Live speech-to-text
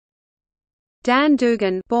Dan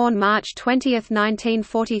Dugan, born March 20,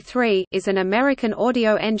 1943, is an American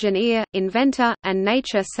audio engineer, inventor, and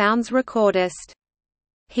nature sounds recordist.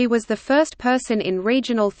 He was the first person in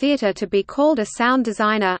regional theater to be called a sound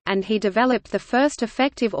designer, and he developed the first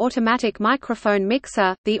effective automatic microphone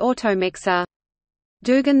mixer, the Automixer.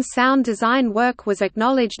 Dugan's sound design work was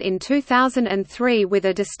acknowledged in 2003 with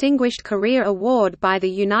a Distinguished Career Award by the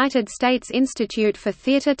United States Institute for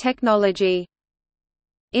Theater Technology.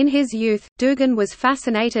 In his youth, Dugan was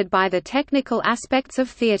fascinated by the technical aspects of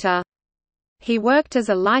theater. He worked as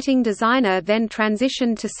a lighting designer, then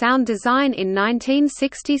transitioned to sound design in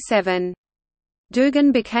 1967.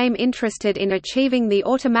 Dugan became interested in achieving the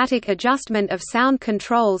automatic adjustment of sound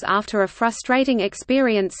controls after a frustrating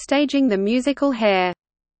experience staging the musical Hair.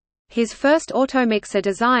 His first Automixer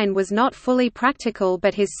design was not fully practical,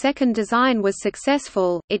 but his second design was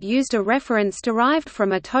successful. It used a reference derived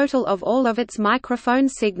from a total of all of its microphone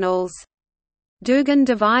signals. Dugan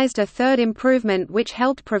devised a third improvement which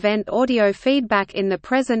helped prevent audio feedback in the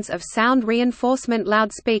presence of sound reinforcement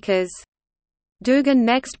loudspeakers. Dugan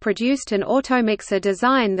next produced an Automixer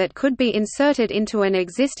design that could be inserted into an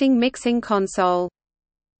existing mixing console.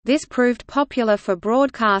 This proved popular for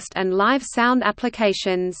broadcast and live sound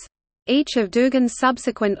applications. Each of Dugan's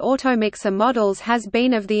subsequent Automixer models has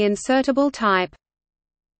been of the insertable type.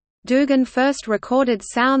 Dugan first recorded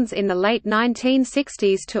sounds in the late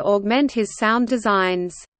 1960s to augment his sound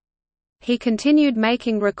designs. He continued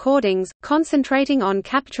making recordings, concentrating on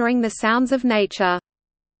capturing the sounds of nature.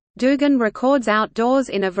 Dugan records outdoors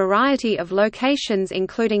in a variety of locations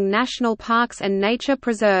including national parks and nature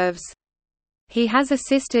preserves. He has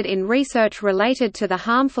assisted in research related to the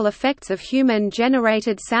harmful effects of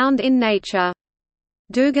human-generated sound in nature.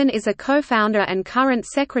 Dugan is a co-founder and current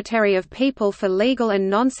Secretary of People for Legal and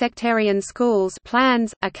Non-Sectarian Schools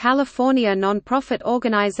Plans, a California non-profit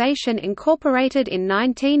organization incorporated in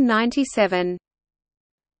 1997.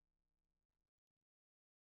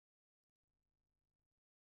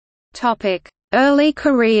 Early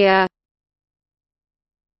career.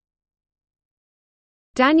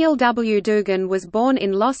 Daniel W. Dugan was born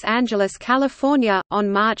in Los Angeles, California,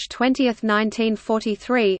 on March 20,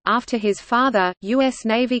 1943, after his father, U.S.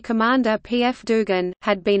 Navy Commander P.F. Dugan,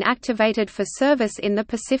 had been activated for service in the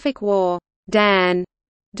Pacific War. Dan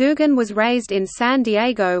Dugan was raised in San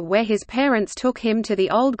Diego, where his parents took him to the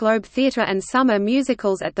Old Globe Theater and summer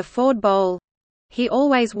musicals at the Ford Bowl. He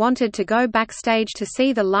always wanted to go backstage to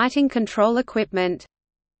see the lighting control equipment.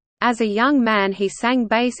 As a young man he sang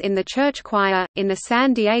bass in the church choir, in the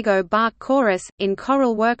San Diego Bach Chorus, in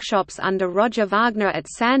choral workshops under Roger Wagner at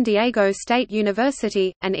San Diego State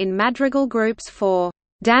University, and in madrigal groups for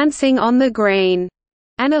 "Dancing on the Green",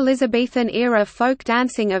 an Elizabethan-era folk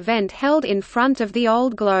dancing event held in front of the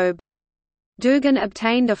Old Globe. Dugan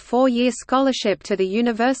obtained a 4-year scholarship to the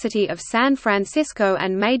University of San Francisco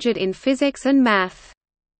and majored in physics and math.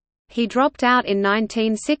 He dropped out in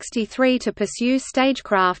 1963 to pursue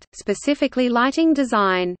stagecraft, specifically lighting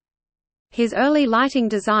design. His early lighting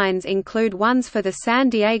designs include ones for the San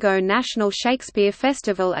Diego National Shakespeare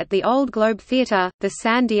Festival at the Old Globe Theater, the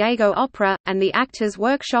San Diego Opera, and the Actors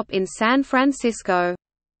Workshop in San Francisco.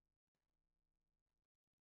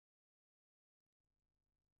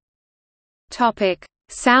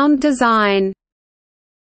 Sound design.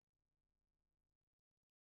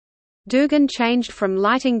 Dugan changed from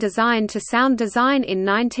lighting design to sound design in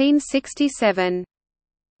 1967.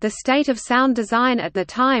 The state of sound design at the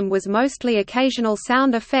time was mostly occasional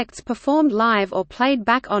sound effects performed live or played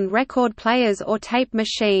back on record players or tape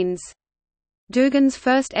machines. Dugan's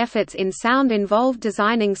first efforts in sound involved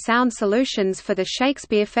designing sound solutions for the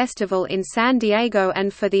Shakespeare Festival in San Diego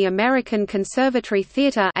and for the American Conservatory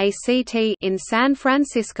Theater in San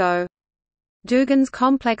Francisco. Dugan's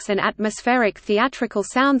complex and atmospheric theatrical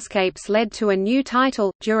soundscapes led to a new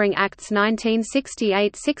title. During Act's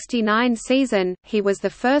 1968–69 season, he was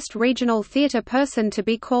the first regional theater person to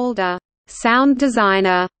be called a sound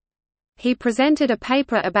designer. He presented a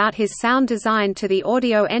paper about his sound design to the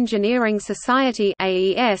Audio Engineering Society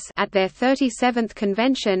 (AES) at their 37th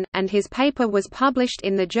convention, and his paper was published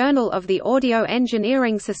in the Journal of the Audio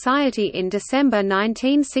Engineering Society in December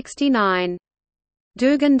 1969.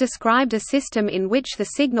 Dugan described a system in which the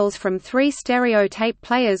signals from 3 stereo tape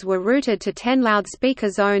players were routed to 10 loudspeaker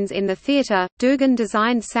zones in the theater. Dugan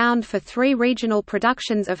designed sound for 3 regional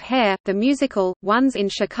productions of Hair, the musical, ones in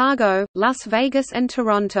Chicago, Las Vegas and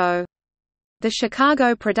Toronto. The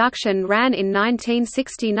Chicago production ran in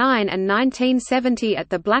 1969 and 1970 at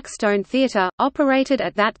the Blackstone Theatre, operated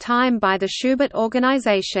at that time by the Schubert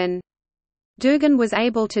Organization. Dugan was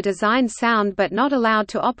able to design sound but not allowed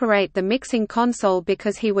to operate the mixing console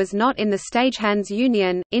because he was not in the Stagehands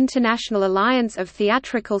Union, International Alliance of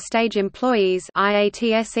Theatrical Stage Employees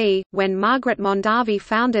 (IATSE). When Margaret Mondavi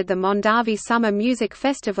founded the Mondavi Summer Music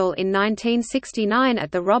Festival in 1969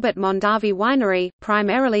 at the Robert Mondavi Winery,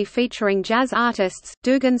 primarily featuring jazz artists,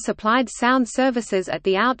 Dugan supplied sound services at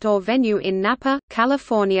the outdoor venue in Napa,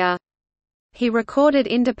 California. He recorded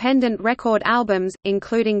independent record albums,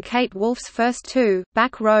 including Kate Wolf's first two,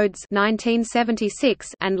 Back Roads (1976)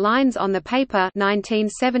 and Lines on the Paper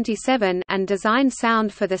 (1977), and designed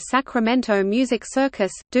sound for the Sacramento Music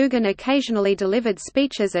Circus. Dugan occasionally delivered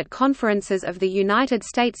speeches at conferences of the United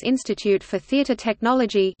States Institute for Theatre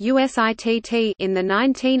Technology (USITT) in the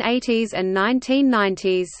 1980s and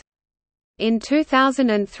 1990s. In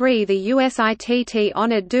 2003 the USITT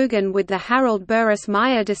honored Dugan with the Harold Burris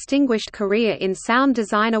Meyer Distinguished Career in Sound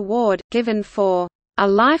Design Award, given for a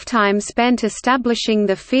lifetime spent establishing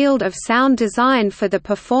the field of sound design for the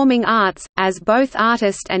performing arts, as both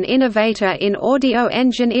artist and innovator in audio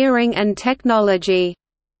engineering and technology.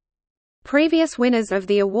 Previous winners of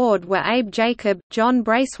the award were Abe Jacob, John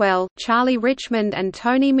Bracewell, Charlie Richmond and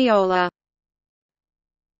Tony Meola.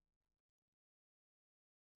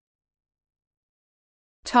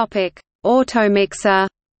 Automixer.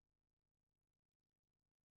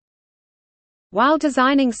 While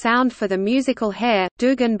designing sound for the musical Hair,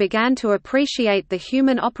 Dugan began to appreciate the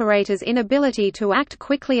human operator's inability to act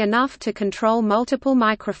quickly enough to control multiple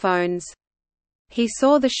microphones. He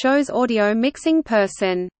saw the show's audio mixing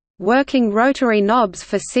person working rotary knobs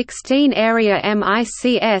for 16 area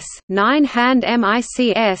MICS, 9 hand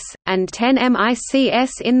MICS, and 10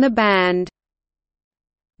 MICS in the band.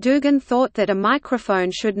 Dugan thought that a microphone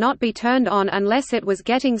should not be turned on unless it was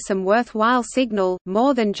getting some worthwhile signal,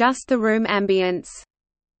 more than just the room ambience.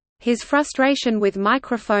 His frustration with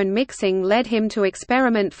microphone mixing led him to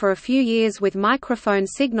experiment for a few years with microphone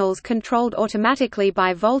signals controlled automatically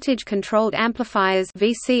by voltage-controlled amplifiers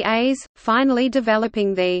 (VCAs), finally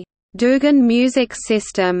developing the Dugan Music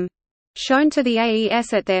System, shown to the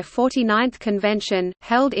AES at their 49th convention,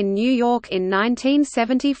 held in New York in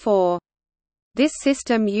 1974. This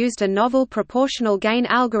system used a novel proportional gain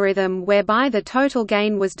algorithm whereby the total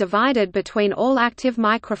gain was divided between all active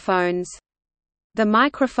microphones. The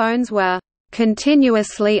microphones were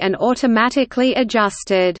continuously and automatically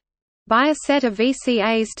adjusted by a set of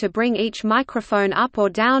VCAs to bring each microphone up or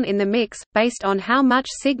down in the mix, based on how much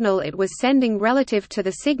signal it was sending relative to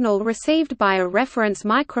the signal received by a reference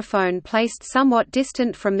microphone placed somewhat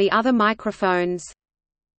distant from the other microphones.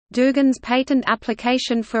 Dugan's patent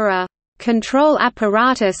application for a control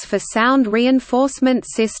apparatus for sound reinforcement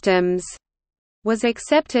systems was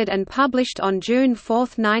accepted and published on June 4,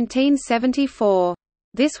 1974.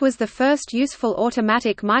 This was the first useful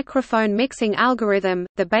automatic microphone mixing algorithm,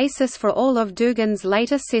 the basis for all of Dugan's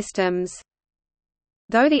later systems.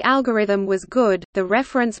 Though the algorithm was good, the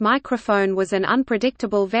reference microphone was an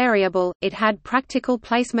unpredictable variable. It had practical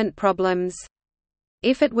placement problems.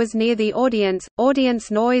 If it was near the audience,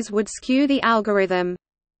 audience noise would skew the algorithm.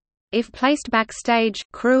 If placed backstage,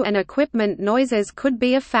 crew and equipment noises could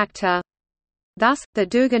be a factor. Thus, the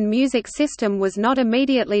Dugan Music System was not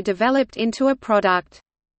immediately developed into a product.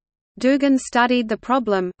 Dugan studied the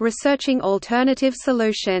problem, researching alternative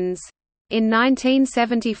solutions. In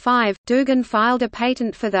 1975, Dugan filed a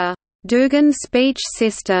patent for the Dugan Speech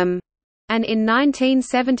System, and in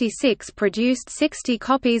 1976 produced 60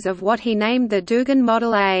 copies of what he named the Dugan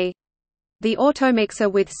Model A. The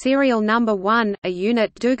Automixer with serial number 1, a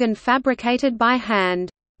unit Dugan fabricated by hand,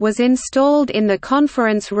 was installed in the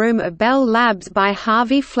conference room of Bell Labs by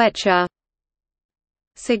Harvey Fletcher.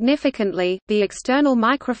 Significantly, the external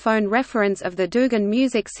microphone reference of the Dugan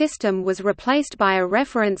Music System was replaced by a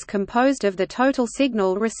reference composed of the total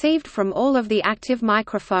signal received from all of the active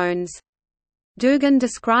microphones. Dugan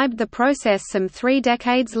described the process some 3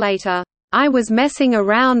 decades later. I was messing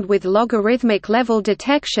around with logarithmic level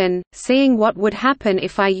detection, seeing what would happen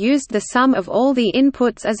if I used the sum of all the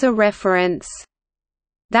inputs as a reference.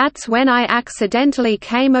 That's when I accidentally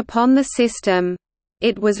came upon the system.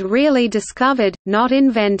 It was really discovered, not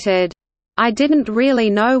invented. I didn't really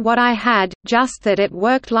know what I had, just that it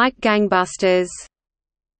worked like gangbusters.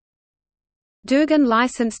 Dugan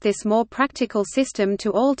licensed this more practical system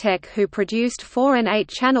to Alltech, who produced 4- and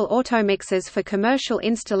 8-channel automixers for commercial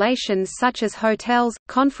installations such as hotels,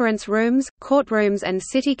 conference rooms, courtrooms and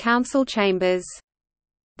city council chambers.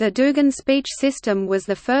 The Dugan Speech System was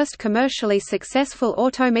the first commercially successful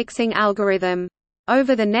automixing algorithm.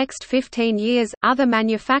 Over the next 15 years, other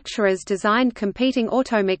manufacturers designed competing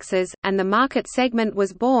automixers, and the market segment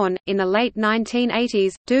was born. In the late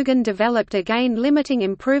 1980s, Dugan developed a gain-limiting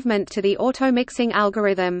improvement to the automixing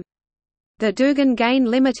algorithm. The Dugan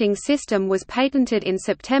gain-limiting system was patented in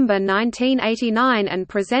September 1989 and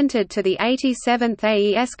presented to the 87th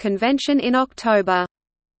AES convention in October.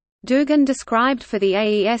 Dugan described for the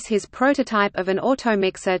AES his prototype of an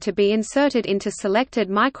automixer to be inserted into selected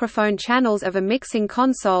microphone channels of a mixing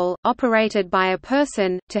console, operated by a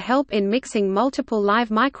person, to help in mixing multiple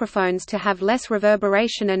live microphones to have less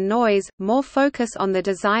reverberation and noise, more focus on the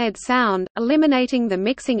desired sound, eliminating the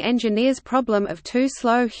mixing engineer's problem of too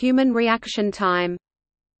slow human reaction time.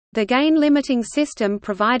 The gain-limiting system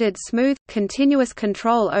provided smooth, continuous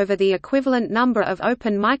control over the equivalent number of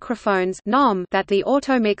open microphones that the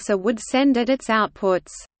automixer would send at its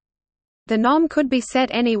outputs. The NOM could be set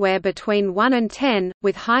anywhere between 1 and 10,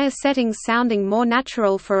 with higher settings sounding more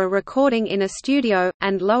natural for a recording in a studio,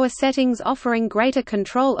 and lower settings offering greater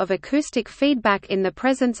control of acoustic feedback in the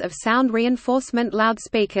presence of sound reinforcement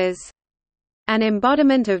loudspeakers. An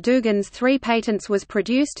embodiment of Dugan's 3 patents was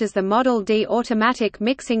produced as the Model D automatic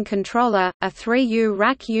mixing controller, a 3U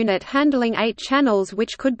rack unit handling 8 channels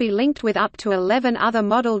which could be linked with up to 11 other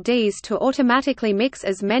Model Ds to automatically mix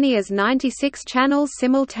as many as 96 channels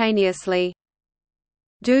simultaneously.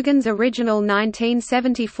 Dugan's original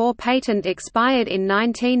 1974 patent expired in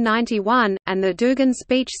 1991, and the Dugan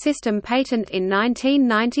speech system patent in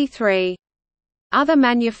 1993. Other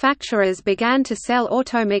manufacturers began to sell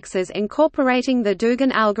automixers incorporating the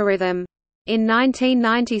Dugan algorithm. In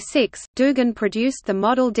 1996, Dugan produced the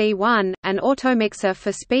Model D1, an automixer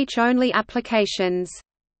for speech-only applications.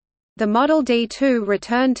 The Model D2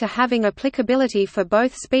 returned to having applicability for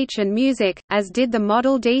both speech and music, as did the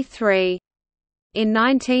Model D3. In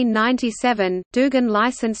 1997, Dugan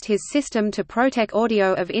licensed his system to Protec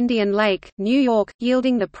Audio of Indian Lake, New York,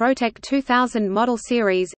 yielding the Protec 2000 model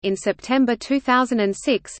series. In September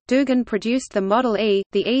 2006, Dugan produced the Model E,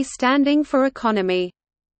 the E standing for economy.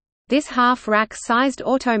 This half-rack sized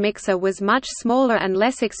automixer was much smaller and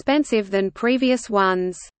less expensive than previous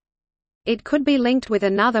ones. It could be linked with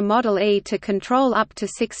another Model E to control up to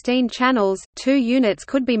 16 channels. 2 units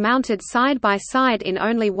could be mounted side by side in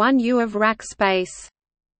only 1 U of rack space.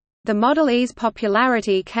 The Model E's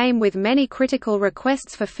popularity came with many critical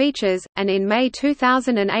requests for features, and in May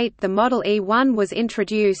 2008 the Model E1 was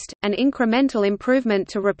introduced, an incremental improvement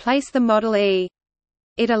to replace the Model E.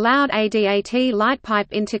 It allowed ADAT lightpipe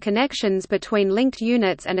interconnections between linked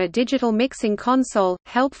units and a digital mixing console,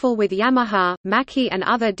 helpful with Yamaha, Mackie and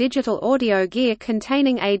other digital audio gear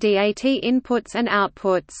containing ADAT inputs and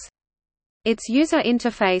outputs. Its user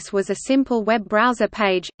interface was a simple web browser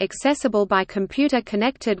page, accessible by computer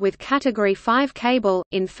connected with Category 5 cable.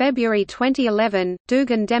 In February 2011,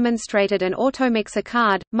 Dugan demonstrated an Automixer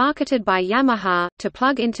card, marketed by Yamaha, to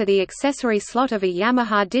plug into the accessory slot of a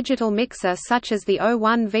Yamaha digital mixer such as the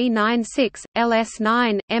 01V96,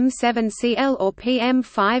 LS9, M7CL or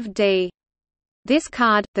PM5D. This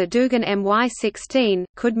card, the Dugan MY16,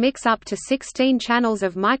 could mix up to 16 channels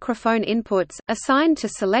of microphone inputs, assigned to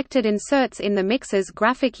selected inserts in the mixer's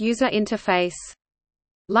graphic user interface.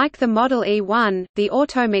 Like the Model E1, the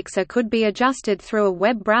Automixer could be adjusted through a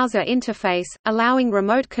web browser interface, allowing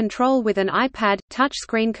remote control with an iPad,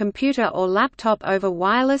 touchscreen computer or laptop over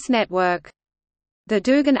wireless network. The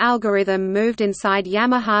Dugan algorithm moved inside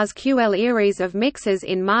Yamaha's QL series of mixers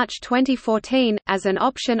in March 2014, as an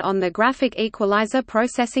option on the graphic equalizer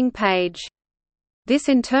processing page. This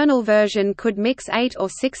internal version could mix 8 or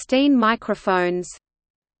 16 microphones.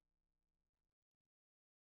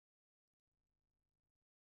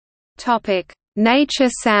 Nature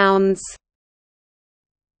sounds.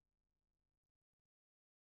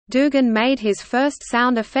 Dugan made his first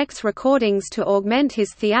sound effects recordings to augment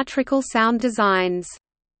his theatrical sound designs.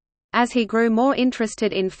 As he grew more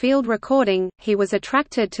interested in field recording, he was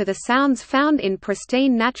attracted to the sounds found in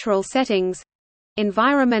pristine natural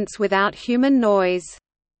settings—environments without human noise.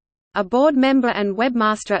 A board member and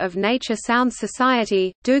webmaster of Nature Sound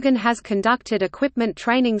Society, Dugan has conducted equipment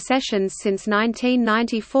training sessions since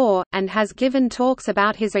 1994, and has given talks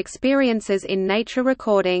about his experiences in nature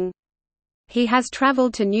recording. He has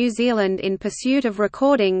traveled to New Zealand in pursuit of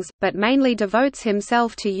recordings, but mainly devotes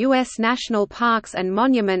himself to U.S. national parks and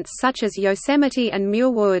monuments such as Yosemite and Muir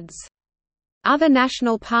Woods. Other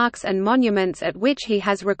national parks and monuments at which he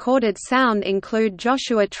has recorded sound include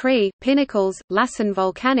Joshua Tree, Pinnacles, Lassen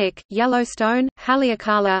Volcanic, Yellowstone,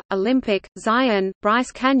 Haleakala, Olympic, Zion,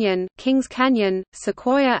 Bryce Canyon, Kings Canyon,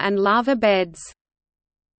 Sequoia and lava beds.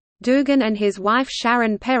 Dugan and his wife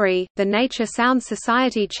Sharon Perry, the Nature Sound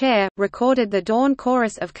Society chair, recorded the dawn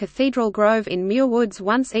chorus of Cathedral Grove in Muir Woods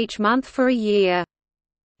once each month for a year.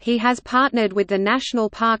 He has partnered with the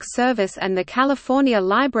National Park Service and the California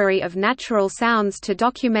Library of Natural Sounds to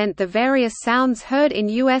document the various sounds heard in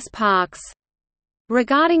U.S. parks.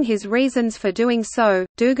 Regarding his reasons for doing so,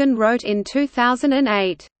 Dugan wrote in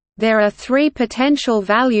 2008, "There are three potential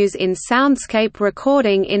values in soundscape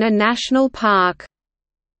recording in a national park.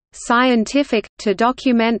 Scientific, to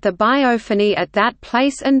document the biophony at that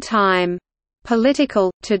place and time.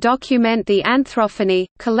 Political, to document the anthrophony,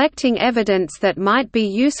 collecting evidence that might be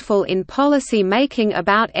useful in policy making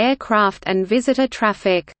about aircraft and visitor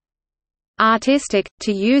traffic. Artistic,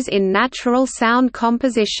 to use in natural sound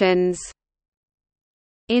compositions."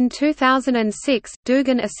 In 2006,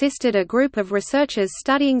 Dugan assisted a group of researchers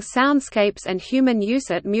studying soundscapes and human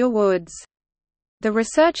use at Muir Woods. The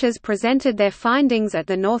researchers presented their findings at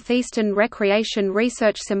the Northeastern Recreation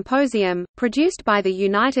Research Symposium, produced by the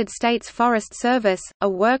United States Forest Service, a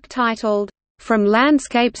work titled, "From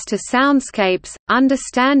Landscapes to Soundscapes: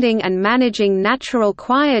 Understanding and Managing Natural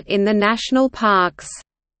Quiet in the National Parks."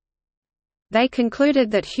 They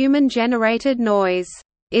concluded that human-generated noise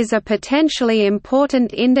is a potentially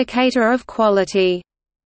important indicator of quality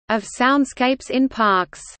of soundscapes in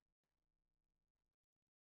parks.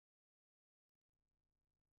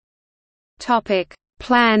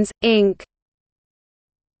 Plans, Inc.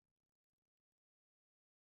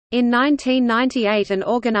 In 1998 an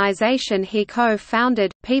organization he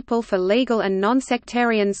co-founded, People for Legal and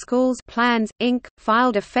Nonsectarian Schools Plans, Inc.,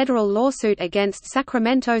 filed a federal lawsuit against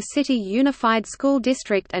Sacramento City Unified School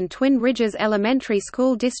District and Twin Ridges Elementary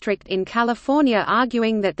School District in California,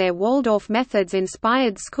 arguing that their Waldorf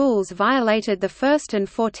methods-inspired schools violated the First and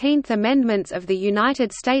 14th Amendments of the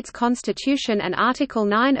United States Constitution and Article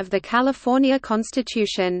 9 of the California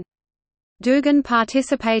Constitution. Dugan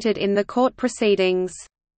participated in the court proceedings.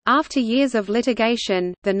 After years of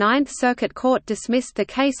litigation, the Ninth Circuit Court dismissed the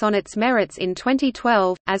case on its merits in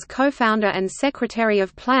 2012. As co-founder and secretary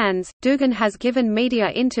of Plans, Dugan has given media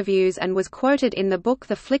interviews and was quoted in the book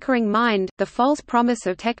The Flickering Mind: The False Promise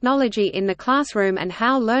of Technology in the Classroom and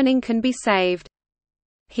How Learning Can Be Saved.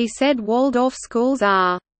 He said Waldorf schools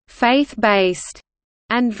are faith-based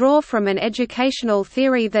and draw from an educational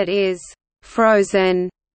theory that is frozen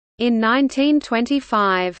in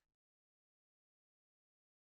 1925.